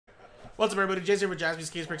What's up, everybody? Jay's here with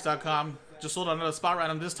JaspysCaseBreaks.com. Just sold another spot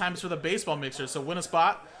random. This time it's for the baseball mixer. So win a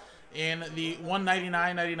spot in the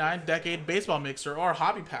 $199.99 Decade Baseball Mixer or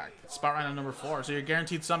Hobby Pack. Spot random number 4. So you're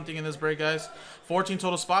guaranteed something in this break, guys. 14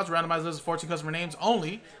 total spots. Randomized list of 14 customer names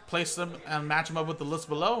only. Place them and match them up with the list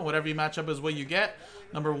below. Whatever you match up is what you get.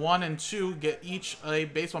 Number 1 and 2 get each a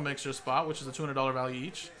baseball mixer spot, which is a $200 value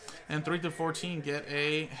each. And 3 to 14 get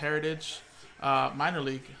a Heritage Minor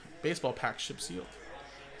League Baseball Pack ship sealed.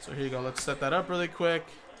 So here you go. Let's set that up really quick.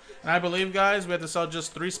 And I believe, guys, we have to sell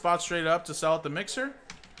just 3 spots straight up to sell at the mixer.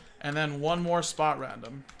 And then 1 more spot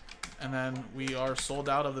random. And then we are sold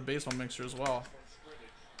out of the baseball mixer as well.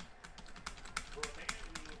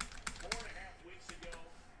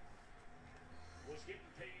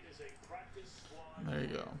 There you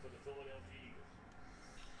go.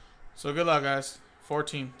 So good luck, guys.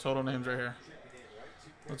 14 total names right here.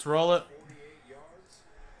 Let's roll it.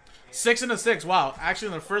 6 and a 6. Wow. Actually,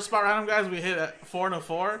 in the first spot random, guys, we hit a 4 and a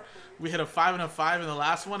 4. We hit a 5 and a 5 in the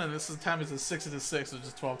last one, and this time is a 6 and a 6, which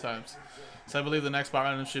is 12 times. So I believe the next spot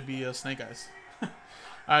random should be Snake Eyes. All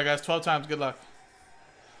right, guys, 12 times. Good luck.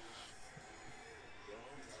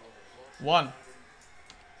 1,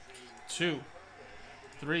 2,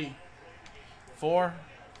 3, 4,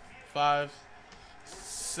 5,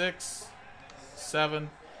 6, 7,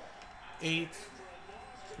 8,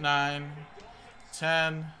 9,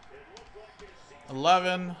 10,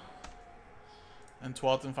 11, and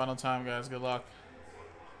 12th and final time, guys. Good luck.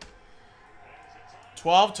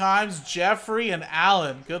 12 times, Jeffrey and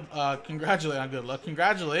Allen. Good. Congratulations on good luck.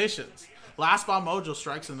 Congratulations. Last spot mojo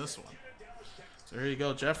strikes in this one. So here you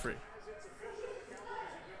go, Jeffrey.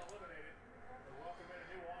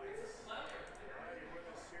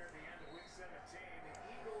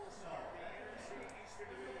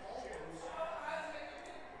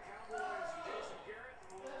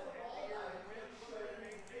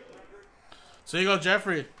 So you go,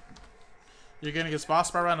 Jeffrey. You're going to get spot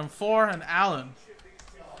random 4 and Allen.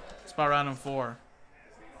 Spot random 4.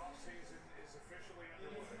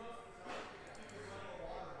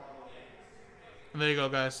 And there you go,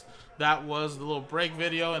 guys. That was the little break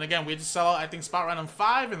video. And again, we just sell, I think, spot random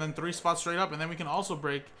 5 and then 3 spots straight up. And then we can also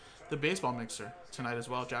break the baseball mixer tonight as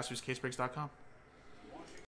well. JaspysCaseBreaks.com.